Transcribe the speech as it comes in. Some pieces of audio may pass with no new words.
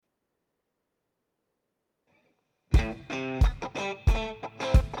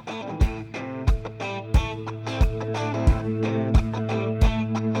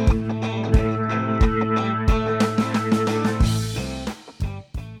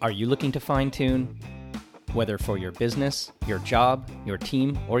Are you looking to fine-tune? Whether for your business, your job, your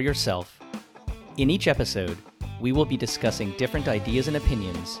team, or yourself. In each episode, we will be discussing different ideas and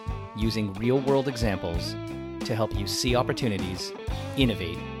opinions using real-world examples to help you see opportunities,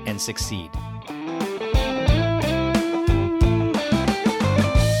 innovate, and succeed.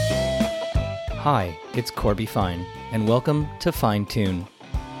 Hi, it's Corby Fine, and welcome to Fine Tune.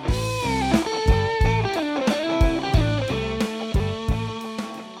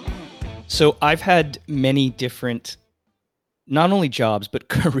 So I've had many different, not only jobs, but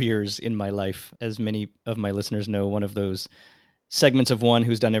careers in my life. As many of my listeners know, one of those segments of one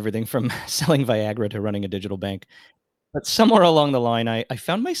who's done everything from selling Viagra to running a digital bank. But somewhere along the line, I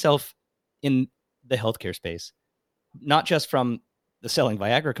found myself in the healthcare space, not just from the selling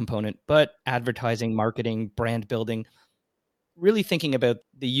Viagra component, but advertising, marketing, brand building, really thinking about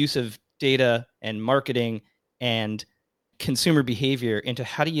the use of data and marketing and consumer behavior into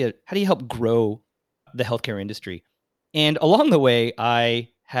how do you help grow the healthcare industry. And along the way, I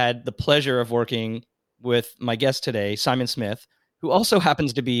had the pleasure of working with my guest today, Simon Smith, who also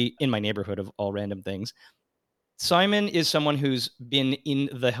happens to be in my neighborhood of all random things. Simon is someone who's been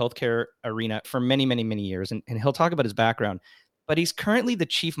in the healthcare arena for many, many, many years, and he'll talk about his background. But he's currently the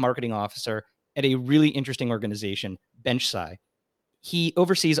chief marketing officer at a really interesting organization, BenchSci. He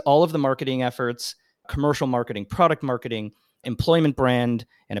oversees all of the marketing efforts, commercial marketing, product marketing, employment brand,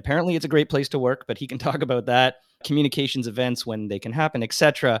 and apparently it's a great place to work, but he can talk about that, communications events when they can happen,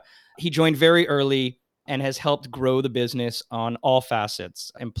 etc. He joined very early and has helped grow the business on all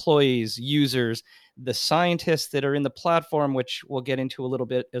facets, employees, users, the scientists that are in the platform, which we'll get into a little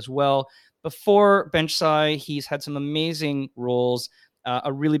bit as well. Before BenchSci, he's had some amazing roles,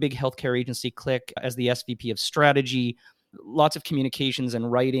 a really big healthcare agency, Click, as the SVP of strategy, lots of communications and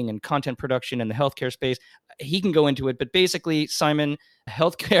writing and content production in the healthcare space. He can go into it, but basically, Simon, a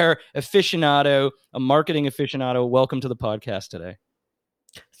healthcare aficionado, a marketing aficionado, welcome to the podcast today.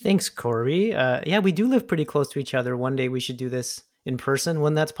 Thanks, Corey. We do live pretty close to each other. One day we should do this in person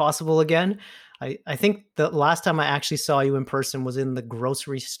when that's possible again. I think the last time I actually saw you in person was in the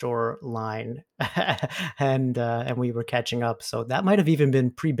grocery store line and we were catching up. So that might have even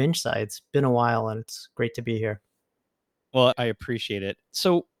been pre-BenchSci. It's been a while and it's great to be here. Well, I appreciate it.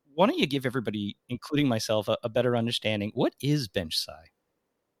 So why don't you give everybody, including myself, a better understanding? What is BenchSci?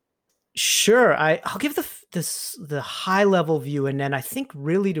 Sure. I'll give the high level view, and then I think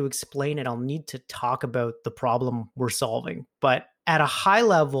really to explain it, I'll need to talk about the problem we're solving. But at a high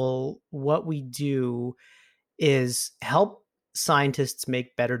level, what we do is help scientists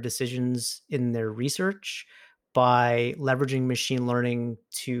make better decisions in their research by leveraging machine learning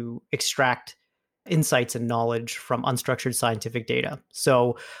to extract insights and knowledge from unstructured scientific data.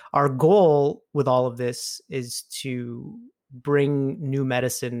 So our goal with all of this is to bring new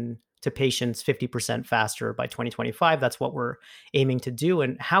medicine to patients 50% faster by 2025. That's what we're aiming to do.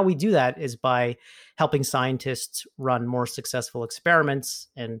 And how we do that is by helping scientists run more successful experiments.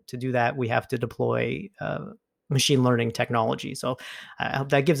 And to do that, we have to deploy machine learning technology. So I hope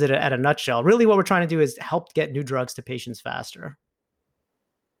that gives it at a nutshell. Really, what we're trying to do is help get new drugs to patients faster.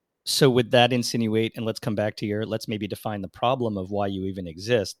 So would that insinuate, and let's come back to let's maybe define the problem of why you even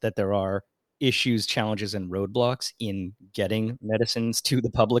exist, that there are issues, challenges, and roadblocks in getting medicines to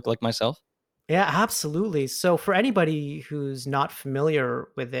the public like myself? Yeah, absolutely. So for anybody who's not familiar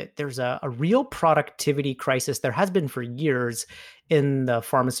with it, there's a real productivity crisis. There has been for years in the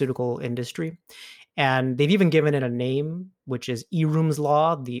pharmaceutical industry. And they've even given it a name, which is Eroom's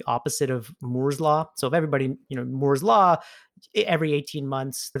Law, the opposite of Moore's Law. So if everybody, Moore's Law, every 18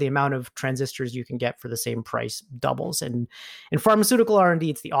 months, the amount of transistors you can get for the same price doubles. And in pharmaceutical R&D,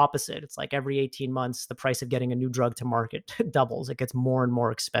 it's the opposite. It's like every 18 months, the price of getting a new drug to market doubles. It gets more and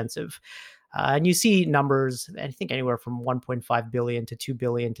more expensive. And you see numbers, I think anywhere from 1.5 billion to 2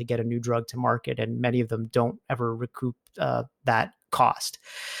 billion to get a new drug to market. And many of them don't ever recoup that cost.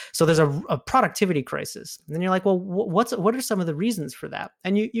 So there's a productivity crisis. And then you're like, well, what are some of the reasons for that?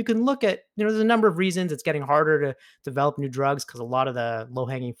 And you can look at, there's a number of reasons. It's getting harder to develop new drugs because a lot of the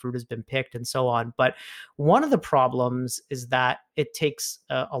low-hanging fruit has been picked and so on. But one of the problems is that it takes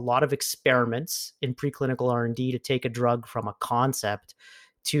a lot of experiments in preclinical R&D to take a drug from a concept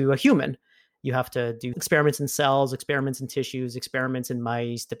to a human. You have to do experiments in cells, experiments in tissues, experiments in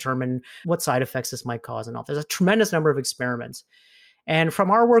mice, determine what side effects this might cause and all. There's a tremendous number of experiments. And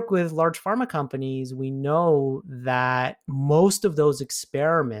from our work with large pharma companies, we know that most of those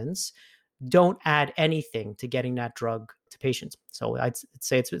experiments don't add anything to getting that drug to patients. So I'd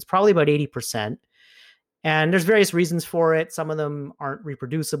say it's probably about 80%. And there's various reasons for it. Some of them aren't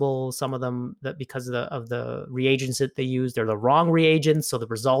reproducible. Some of them, that because of the reagents that they use, they're the wrong reagents, so the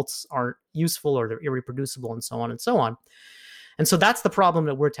results aren't useful or they're irreproducible, and so on and so on. And so that's the problem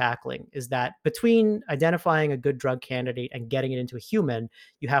that we're tackling, is that between identifying a good drug candidate and getting it into a human,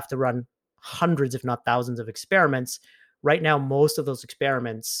 you have to run hundreds, if not thousands, of experiments. Right now, most of those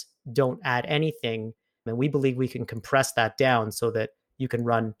experiments don't add anything. And we believe we can compress that down so that you can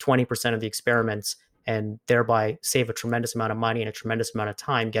run 20% of the experiments and thereby save a tremendous amount of money and a tremendous amount of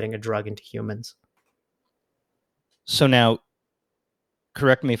time getting a drug into humans. So now,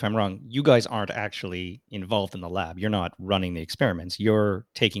 correct me if I'm wrong, you guys aren't actually involved in the lab. You're not running the experiments. You're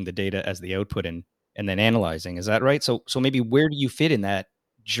taking the data as the output and then analyzing. Is that right? So maybe where do you fit in that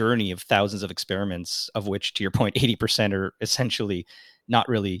journey of thousands of experiments, of which, to your point, 80% are essentially not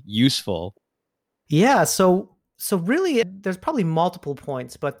really useful? Yeah, so really there's probably multiple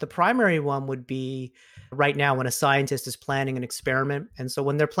points, but the primary one would be right now when a scientist is planning an experiment. And so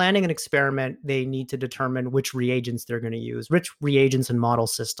when they're planning an experiment, they need to determine which reagents they're going to use, which reagents and model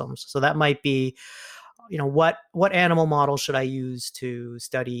systems. So that might be, what animal model should I use to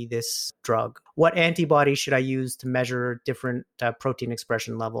study this drug? What antibody should I use to measure different protein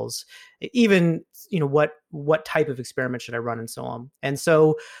expression levels? Even, what type of experiment should I run, and so on. And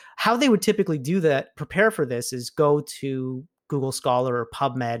so how they would typically do that, prepare for this, is go to Google Scholar or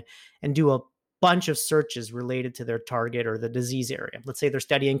PubMed and do a bunch of searches related to their target or the disease area. Let's say they're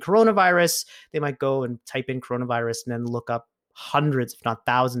studying coronavirus. They might go and type in coronavirus and then look up hundreds, if not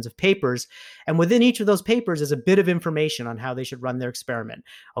thousands, of papers. And within each of those papers is a bit of information on how they should run their experiment.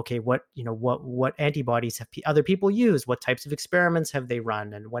 Okay, what antibodies have other people used? What types of experiments have they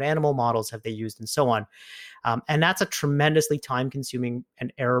run? And what animal models have they used? And so on. And that's a tremendously time-consuming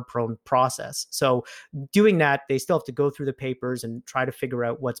and error-prone process. So doing that, they still have to go through the papers and try to figure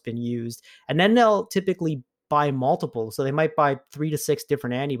out what's been used. And then they'll typically buy multiple. So they might buy 3 to 6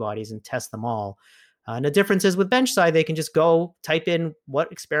 different antibodies and test them all. And the difference is with BenchSci, they can just go type in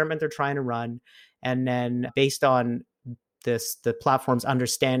what experiment they're trying to run. And then based on the platform's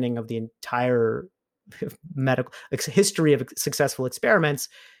understanding of the entire medical history of successful experiments,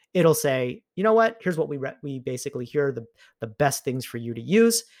 it'll say, you know what, here's what we basically, here are the best things for you to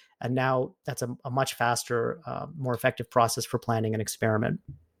use. And now that's a much faster, more effective process for planning an experiment.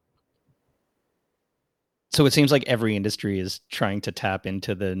 So it seems like every industry is trying to tap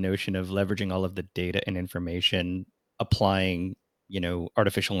into the notion of leveraging all of the data and information, applying,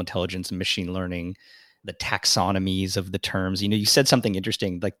 artificial intelligence and machine learning, the taxonomies of the terms. You said something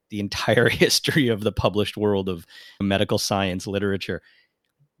interesting, like the entire history of the published world of medical science literature.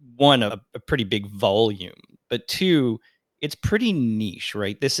 One, a pretty big volume, but two, it's pretty niche,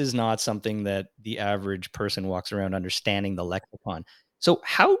 right? This is not something that the average person walks around understanding the lexicon. So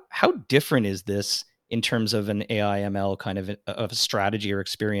how different is this in terms of an AI ML kind of a strategy or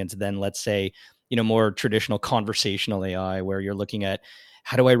experience than, let's say, more traditional conversational AI, where you're looking at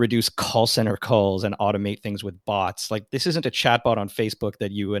how do I reduce call center calls and automate things with bots? Like, this isn't a chatbot on Facebook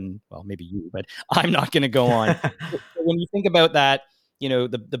that maybe you, but I'm not going to go on. When you think about that,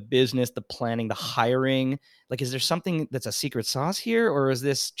 the business, the planning, the hiring, like, is there something that's a secret sauce here? Or is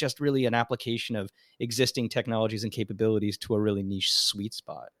this just really an application of existing technologies and capabilities to a really niche sweet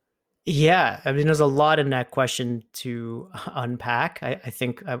spot? Yeah, I mean, there's a lot in that question to unpack. I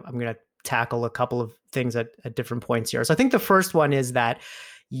think I'm going to tackle a couple of things at different points here. So I think the first one is that,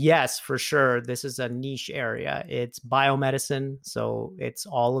 yes, for sure, this is a niche area. It's biomedicine. So it's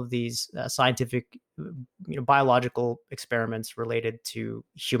all of these scientific, biological experiments related to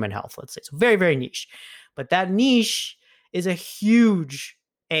human health, let's say. So very, very niche. But that niche is a huge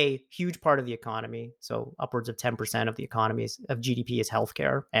part of the economy. So upwards of 10% of the economy of GDP is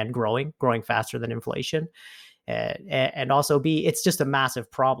healthcare, and growing faster than inflation. And also it's just a massive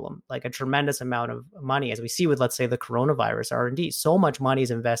problem, like a tremendous amount of money, as we see with, let's say, the coronavirus R&D. So much money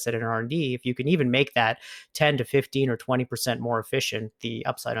is invested in R&D. If you can even make that 10 to 15 or 20% more efficient, the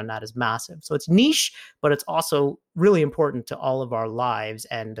upside on that is massive. So it's niche, but it's also really important to all of our lives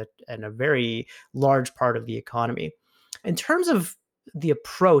and a very large part of the economy. In terms of the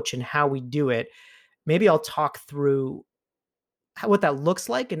approach and how we do it, maybe I'll talk through what that looks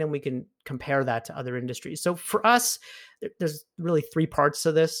like, and then we can compare that to other industries. So for us, there's really 3 parts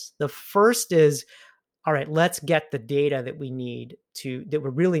to this. The first is, all right, let's get the data that we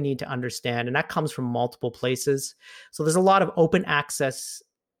really need to understand. And that comes from multiple places. So there's a lot of open access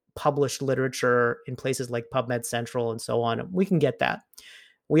published literature in places like PubMed Central and so on. We can get that.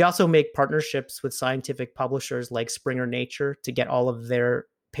 We also make partnerships with scientific publishers like Springer Nature to get all of their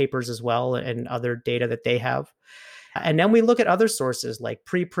papers as well, and other data that they have. And then we look at other sources like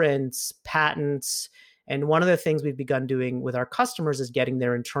preprints, patents, And one of the things we've begun doing with our customers is getting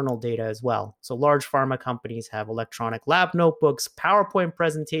their internal data as well. So large pharma companies have electronic lab notebooks, PowerPoint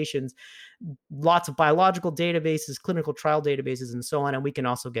presentations, lots of biological databases, clinical trial databases, and so on. And we can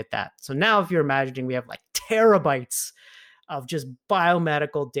also get that. So now if you're imagining, we have like terabytes of just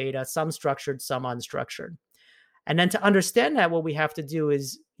biomedical data, some structured, some unstructured. And then to understand that, what we have to do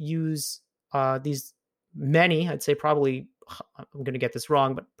is use these many, I'd say probably, I'm going to get this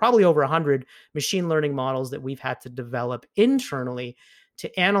wrong, but probably over 100 machine learning models that we've had to develop internally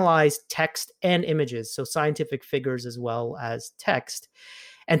to analyze text and images, so scientific figures as well as text.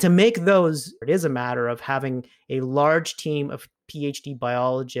 And to make those, it is a matter of having a large team of PhD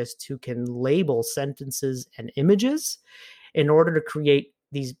biologists who can label sentences and images in order to create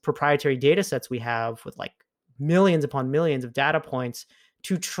these proprietary data sets we have with like millions upon millions of data points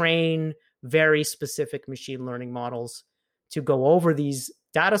to train very specific machine learning models to go over these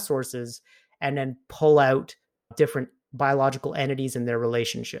data sources and then pull out different biological entities and their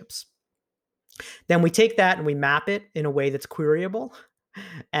relationships. Then we take that and we map it in a way that's queryable.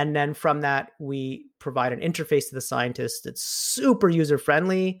 And then from that, we provide an interface to the scientist that's super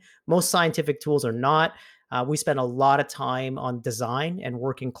user-friendly. Most scientific tools are not. We spend a lot of time on design and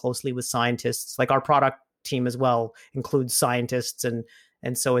working closely with scientists. Like our product team as well includes scientists,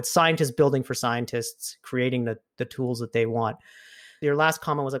 and so it's scientists building for scientists, creating the tools that they want. Your last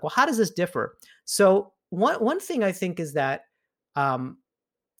comment was like, well, how does this differ? So one thing I think is that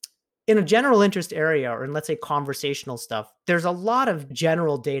in a general interest area, or in, let's say, conversational stuff, there's a lot of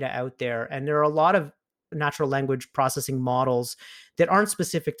general data out there, and there are a lot of natural language processing models that aren't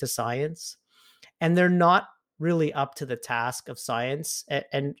specific to science, and they're not really up to the task of science.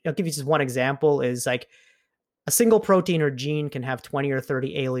 And I'll give you just one example is like a single protein or gene can have 20 or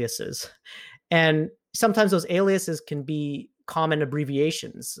 30 aliases. And sometimes those aliases can be common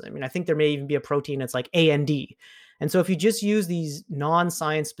abbreviations. I mean, I think there may even be a protein that's like AND. And so if you just use these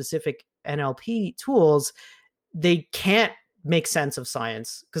non-science specific NLP tools, they can't make sense of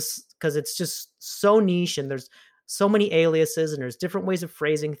science because it's just so niche, and there's so many aliases, and there's different ways of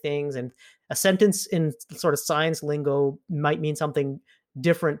phrasing things. And a sentence in sort of science lingo might mean something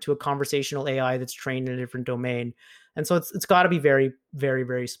different to a conversational AI that's trained in a different domain. And so it's got to be very, very,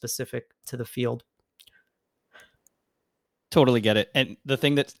 very specific to the field. Totally get it. And the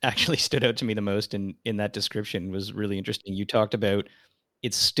thing that actually stood out to me the most in that description was really interesting. You talked about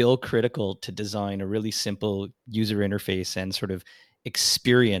it's still critical to design a really simple user interface and sort of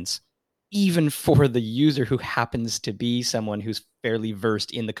experience, even for the user who happens to be someone who's fairly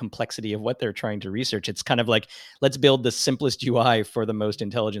versed in the complexity of what they're trying to research. It's kind of like, let's build the simplest UI for the most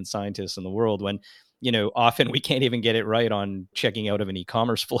intelligent scientists in the world, when, you know, often we can't even get it right on checking out of an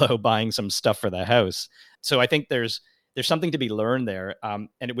e-commerce flow, buying some stuff for the house. So I think there's something to be learned there. And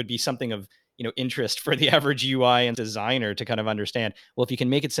it would be something of, you know, interest for the average UI and designer to kind of understand, well, if you can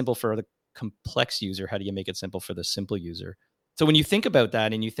make it simple for the complex user, how do you make it simple for the simple user? So when you think about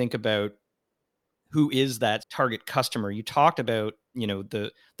that, and you think about who is that target customer, you talked about, you know,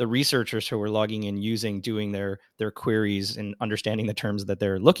 the researchers who are logging in, doing their queries and understanding the terms that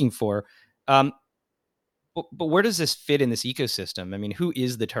they're looking for. But where does this fit in this ecosystem? I mean, who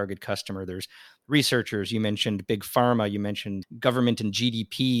is the target customer? There's researchers. You mentioned big pharma. You mentioned government and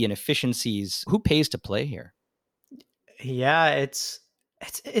GDP and efficiencies. Who pays to play here? Yeah, it's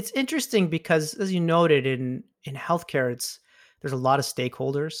interesting because, as you noted, in healthcare, there's a lot of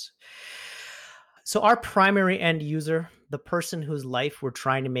stakeholders. So our primary end user, the person whose life we're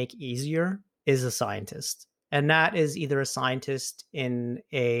trying to make easier, is a scientist. And that is either a scientist in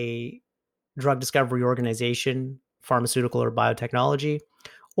a drug discovery organization, pharmaceutical or biotechnology,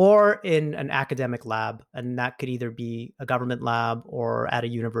 or in an academic lab. And that could either be a government lab or at a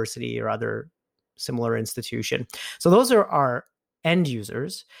university or other similar institution. So those are our end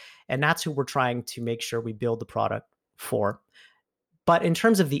users, and that's who we're trying to make sure we build the product for. But in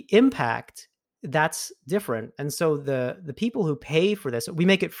terms of the impact, that's different. And so the people who pay for this, we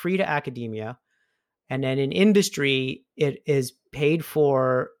make it free to academia. And then in industry, it is paid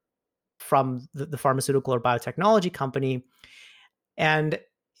for from the pharmaceutical or biotechnology company. And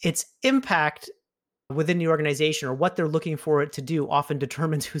its impact within the organization, or what they're looking for it to do, often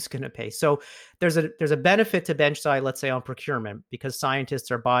determines who's going to pay. So there's a benefit to BenchSci, let's say, on procurement, because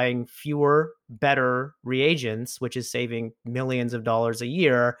scientists are buying fewer, better reagents, which is saving millions of dollars a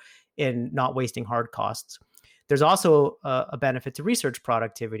year in not wasting hard costs. There's also a benefit to research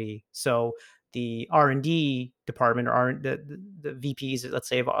productivity. So the R&D department, or the VPs, let's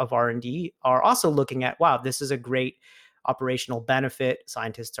say, of R&D, are also looking at, wow, this is a great operational benefit.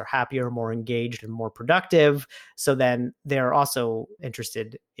 Scientists are happier, more engaged, and more productive. So then they're also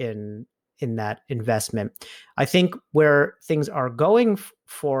interested in in that investment. I think where things are going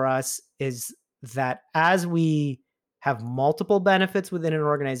for us is that as we have multiple benefits within an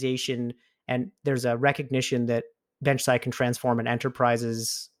organization, and there's a recognition that BenchSci can transform an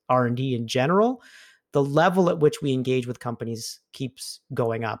enterprise's R&D in general, the level at which we engage with companies keeps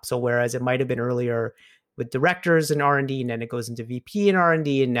going up. So whereas it might have been earlier with directors in R&D, and then it goes into VP in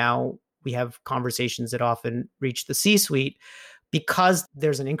R&D, and now we have conversations that often reach the C-suite, because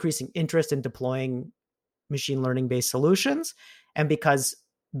there's an increasing interest in deploying machine learning-based solutions, and because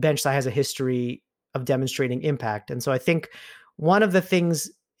BenchSci has a history of demonstrating impact. And so I think one of the things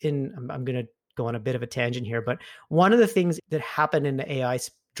I'm going to go on a bit of a tangent here, but one of the things that happened in the AI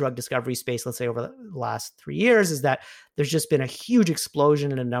drug discovery space, let's say over the last 3 years, is that there's just been a huge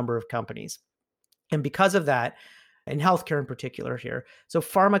explosion in a number of companies. And because of that, in healthcare in particular here, so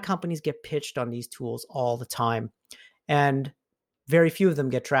pharma companies get pitched on these tools all the time, and very few of them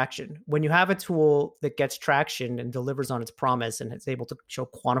get traction. When you have a tool that gets traction and delivers on its promise and is able to show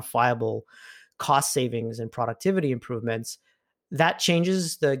quantifiable cost savings and productivity improvements, that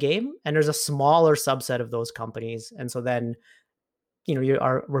changes the game. And there's a smaller subset of those companies. And so then,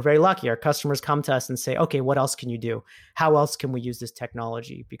 we're very lucky. Our customers come to us and say, okay, what else can you do? How else can we use this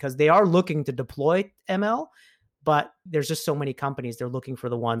technology? Because they are looking to deploy ML, but there's just so many companies. They're looking for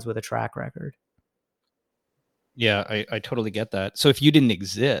the ones with a track record. Yeah, I totally get that. So if you didn't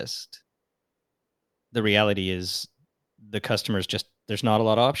exist, the reality is the customers just, there's not a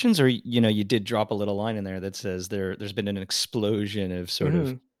lot of options, or, you did drop a little line in there that says there's been an explosion of sort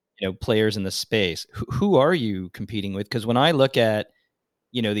of, players in the space. Who are you competing with? Because when I look at,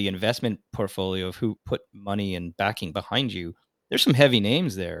 the investment portfolio of who put money and backing behind you, there's some heavy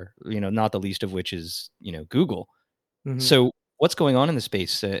names there, not the least of which is, Google. Mm-hmm. So what's going on in the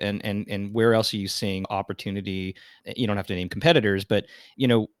space, and where else are you seeing opportunity? You don't have to name competitors, but,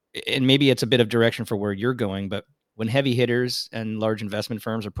 and maybe it's a bit of direction for where you're going, but when heavy hitters and large investment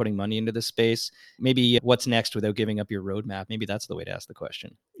firms are putting money into this space, maybe what's next without giving up your roadmap? Maybe that's the way to ask the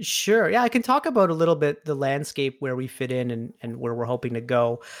question. Sure. Yeah, I can talk about a little bit the landscape where we fit in and where we're hoping to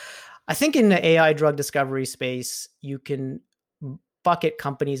go. I think in the AI drug discovery space, you can bucket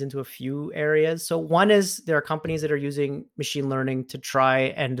companies into a few areas. So one is there are companies that are using machine learning to try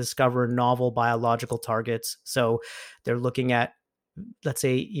and discover novel biological targets. So they're looking at, let's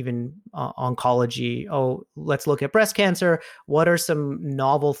say, even oncology. Oh, let's look at breast cancer. What are some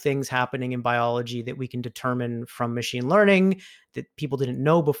novel things happening in biology that we can determine from machine learning that people didn't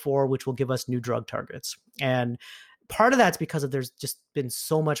know before, which will give us new drug targets? And part of that's because there's just been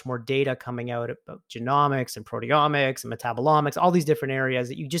so much more data coming out about genomics and proteomics and metabolomics, all these different areas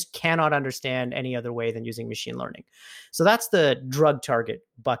that you just cannot understand any other way than using machine learning. So that's the drug target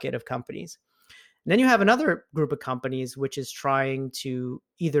bucket of companies. And then you have another group of companies which is trying to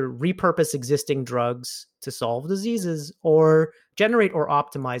either repurpose existing drugs to solve diseases or generate or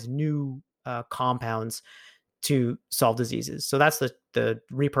optimize new compounds to solve diseases. So that's the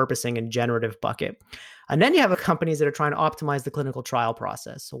repurposing and generative bucket. And then you have companies that are trying to optimize the clinical trial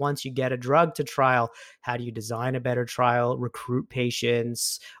process. So once you get a drug to trial, how do you design a better trial, recruit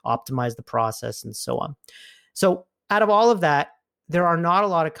patients, optimize the process, and so on. So out of all of that, there are not a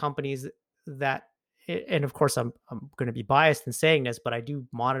lot of companies that, and of course, I'm going to be biased in saying this, but I do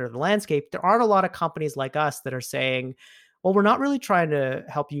monitor the landscape. There aren't a lot of companies like us that are saying, well, we're not really trying to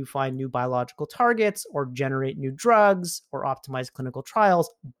help you find new biological targets or generate new drugs or optimize clinical trials.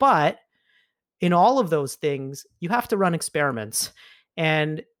 But in all of those things, you have to run experiments.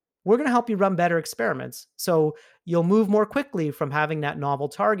 And we're going to help you run better experiments. So you'll move more quickly from having that novel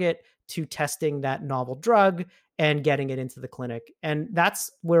target to testing that novel drug and getting it into the clinic. And that's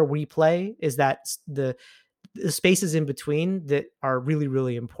where we play, is that the spaces in between that are really,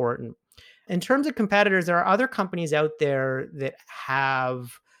 really important. In terms of competitors, there are other companies out there that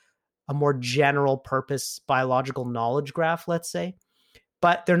have a more general purpose biological knowledge graph, let's say,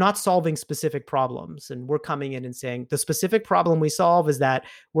 but they're not solving specific problems. And we're coming in and saying, the specific problem we solve is that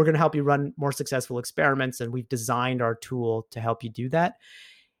we're going to help you run more successful experiments, and we've designed our tool to help you do that.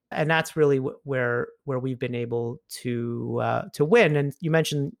 And that's really where we've been able to win. And you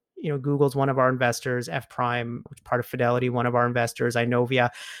mentioned, Google's one of our investors, F Prime, which is part of Fidelity, one of our investors, Inovia.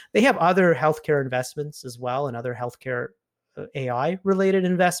 They have other healthcare investments as well, and other healthcare AI related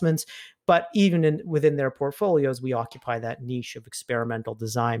investments. But even within their portfolios, we occupy that niche of experimental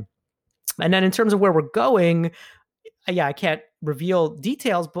design. And then in terms of where we're going, I can't reveal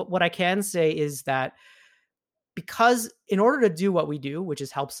details, but what I can say is that because in order to do what we do, which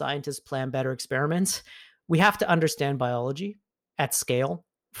is help scientists plan better experiments, we have to understand biology at scale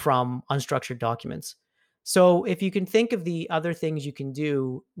from unstructured documents. So if you can think of the other things you can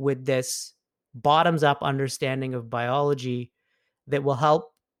do with this bottoms up understanding of biology that will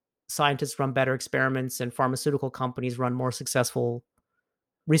help scientists run better experiments and pharmaceutical companies run more successful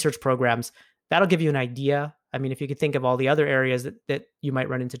research programs, that'll give you an idea. I mean, if you could think of all the other areas that you might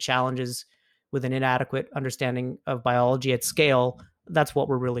run into challenges with an inadequate understanding of biology at scale, that's what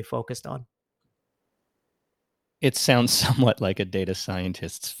we're really focused on. It sounds somewhat like a data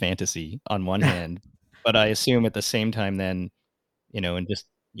scientist's fantasy on one hand, but I assume at the same time then, and just,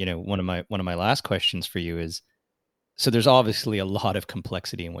 one of my last questions for you is, so there's obviously a lot of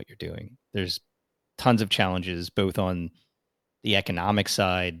complexity in what you're doing. There's tons of challenges both on the economic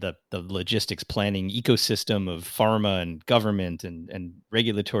side, the logistics planning ecosystem of pharma and government and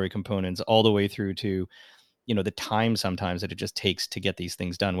regulatory components, all the way through to, the time sometimes that it just takes to get these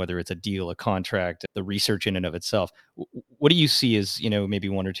things done, whether it's a deal, a contract, the research in and of itself. What do you see as, maybe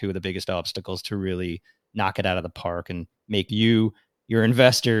one or two of the biggest obstacles to really knock it out of the park and make you, your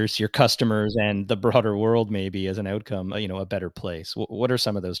investors, your customers, and the broader world, maybe as an outcome, a better place? What are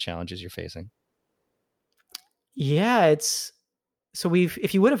some of those challenges you're facing? Yeah, it's so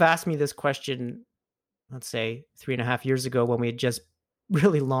if you would have asked me this question, let's say 3.5 years ago when we had just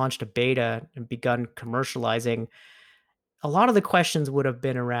really launched a beta and begun commercializing, a lot of the questions would have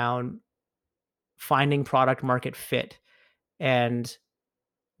been around finding product market fit and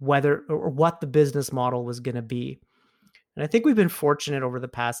whether or what the business model was going to be. And I think we've been fortunate over the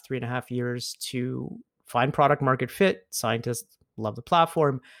past 3.5 years to find product market fit. Scientists love the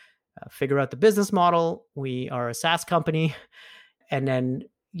platform, figure out the business model. We are a SaaS company, and then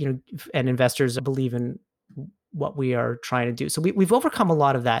and investors believe in what we are trying to do. So we've overcome a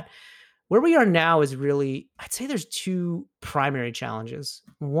lot of that. Where we are now is really, I'd say there's two primary challenges.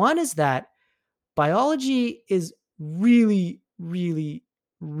 One is that biology is really, really,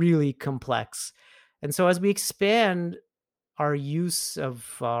 really complex. And so as we expand our use of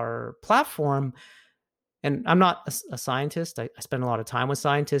our platform, and I'm not a scientist, I spend a lot of time with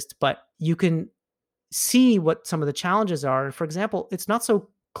scientists, but you can see what some of the challenges are. For example, it's not so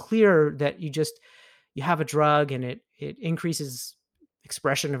clear that you have a drug and it increases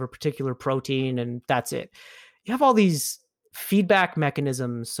expression of a particular protein and that's it. You have all these feedback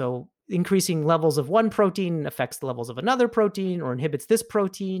mechanisms. So increasing levels of one protein affects the levels of another protein or inhibits this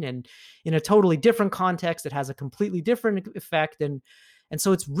protein, and in a totally different context it has a completely different effect. And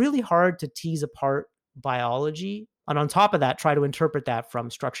so it's really hard to tease apart biology, and on top of that try to interpret that from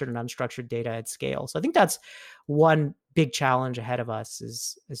structured and unstructured data at scale. So I think that's one big challenge ahead of us,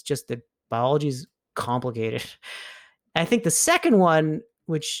 is just that biology is complicated. I think the second one,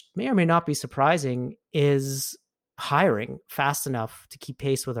 which may or may not be surprising, is hiring fast enough to keep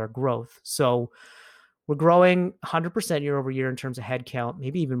pace with our growth. So we're growing 100% year over year in terms of headcount,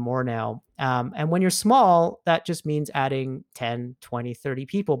 maybe even more now. And when you're small, that just means adding 10, 20, 30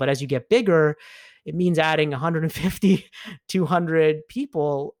 people. But as you get bigger, it means adding 150, 200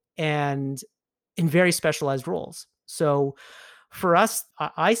 people, and in very specialized roles. So for us,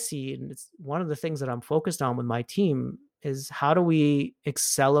 I see, and it's one of the things that I'm focused on with my team, is how do we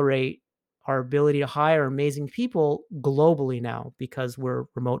accelerate our ability to hire amazing people globally now, because we're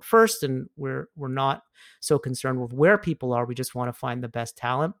remote first and we're not so concerned with where people are. We just want to find the best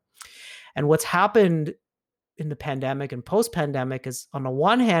talent. And what's happened in the pandemic and post-pandemic is, on the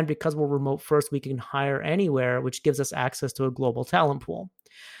one hand, because we're remote first, we can hire anywhere, which gives us access to a global talent pool.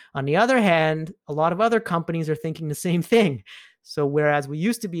 On the other hand, a lot of other companies are thinking the same thing. So whereas we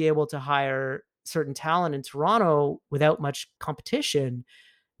used to be able to hire certain talent in Toronto without much competition,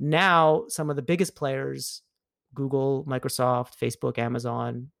 now some of the biggest players, Google, Microsoft, Facebook,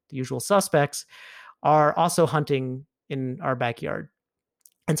 Amazon, the usual suspects, are also hunting in our backyard.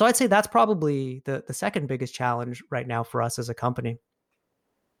 And so I'd say that's probably the second biggest challenge right now for us as a company.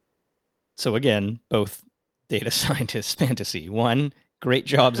 So again, both data scientists fantasy. One, great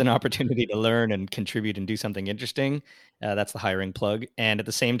jobs and opportunity to learn and contribute and do something interesting. That's the hiring plug. And at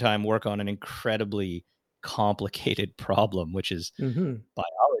the same time, work on an incredibly complicated problem, which is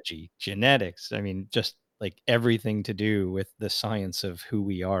biology, genetics. I mean, just like everything to do with the science of who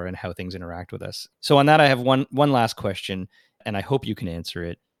we are and how things interact with us. So on that, I have one last question, and I hope you can answer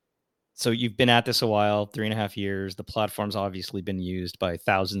it. So you've been at this a while, 3.5 years. The platform's obviously been used by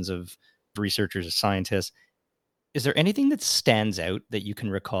thousands of researchers and scientists. Is there anything that stands out that you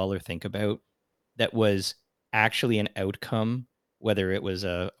can recall or think about that was actually an outcome, whether it was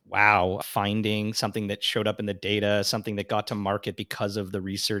a wow finding, something that showed up in the data, something that got to market because of the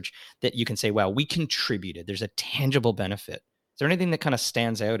research, that you can say, wow, we contributed, there's a tangible benefit? Is there anything that kind of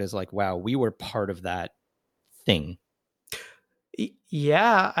stands out as like, wow, we were part of that thing?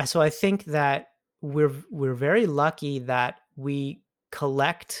 Yeah. So I think that we're very lucky that we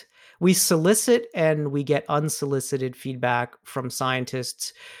solicit and we get unsolicited feedback from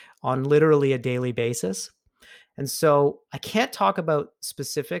scientists on literally a daily basis. And so I can't talk about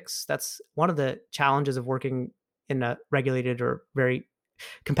specifics. That's one of the challenges of working in a regulated or very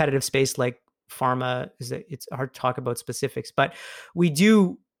competitive space like pharma, is that it's hard to talk about specifics. But we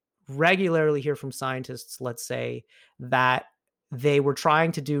do regularly hear from scientists, let's say, that they were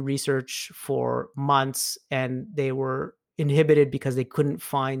trying to do research for months and they were inhibited because they couldn't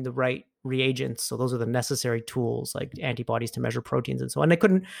find the right reagents. So those are the necessary tools like antibodies to measure proteins and so on. They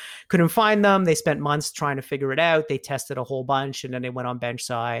couldn't find them. They spent months trying to figure it out. They tested a whole bunch and then they went on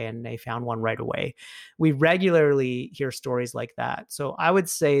BenchSci and they found one right away. We regularly hear stories like that. So I would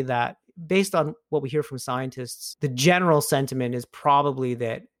say that based on what we hear from scientists, the general sentiment is probably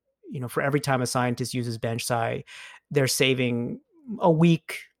that, for every time a scientist uses BenchSci, they're saving a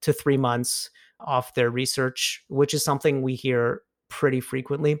week to 3 months off their research, which is something we hear pretty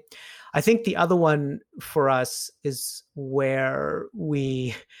frequently. I think the other one for us is where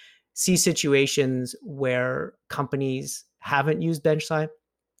we see situations where companies haven't used BenchSci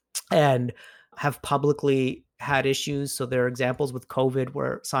and have publicly had issues. So there are examples with COVID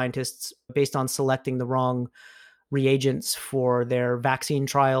where scientists, based on selecting the wrong reagents for their vaccine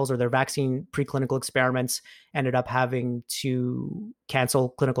trials or their vaccine preclinical experiments, ended up having to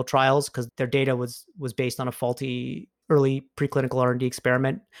cancel clinical trials because their data was based on a faulty early preclinical R&D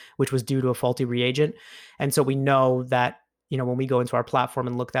experiment, which was due to a faulty reagent. And so we know that, when we go into our platform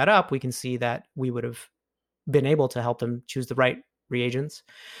and look that up, we can see that we would have been able to help them choose the right reagents.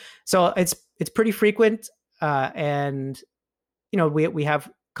 So it's pretty frequent. And, we have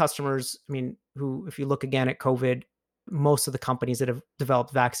customers, who, if you look again at COVID, most of the companies that have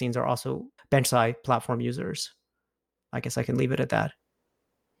developed vaccines are also BenchSci platform users. I guess I can leave it at that.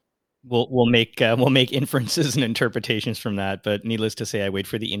 We'll make inferences and interpretations from that, but needless to say, I wait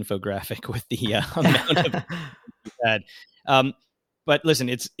for the infographic with the amount of that. But listen,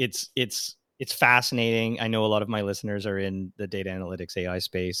 it's fascinating. I know a lot of my listeners are in the data analytics AI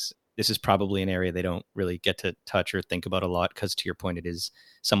space. This is probably an area they don't really get to touch or think about a lot because, to your point, it is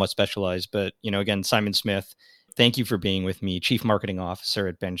somewhat specialized. But again, Simon Smith, thank you for being with me, Chief Marketing Officer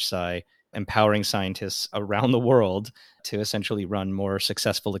at BenchSci, empowering scientists around the world to essentially run more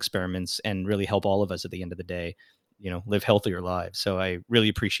successful experiments and really help all of us at the end of the day, live healthier lives. So I really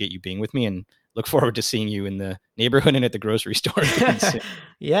appreciate you being with me and look forward to seeing you in the neighborhood and at the grocery store.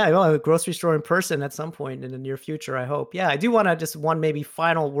 Yeah, a grocery store in person at some point in the near future, I hope. Yeah, I do want to just one maybe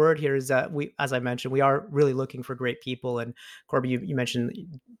final word here is that as I mentioned, we are really looking for great people. And Corby, you mentioned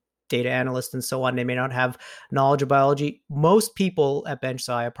data analysts and so on. They may not have knowledge of biology. Most people at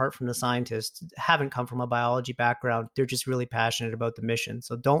BenchSci, apart from the scientists, haven't come from a biology background. They're just really passionate about the mission.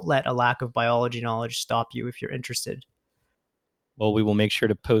 So don't let a lack of biology knowledge stop you if you're interested. Well, we will make sure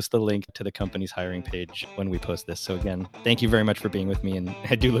to post the link to the company's hiring page when we post this. So again, thank you very much for being with me, and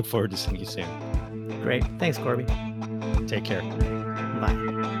I do look forward to seeing you soon. Great. Thanks, Corby. Take care. Bye.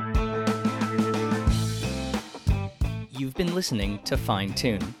 You've been listening to Fine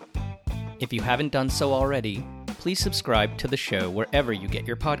Tune. If you haven't done so already, please subscribe to the show wherever you get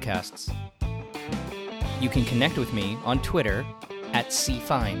your podcasts. You can connect with me on Twitter at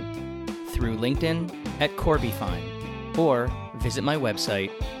CFine, through LinkedIn at CorbyFine, or visit my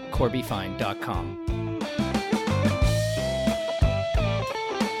website, corbyfine.com.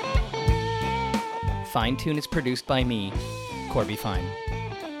 Fine Tune is produced by me, Corby Fine.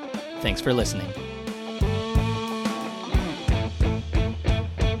 Thanks for listening.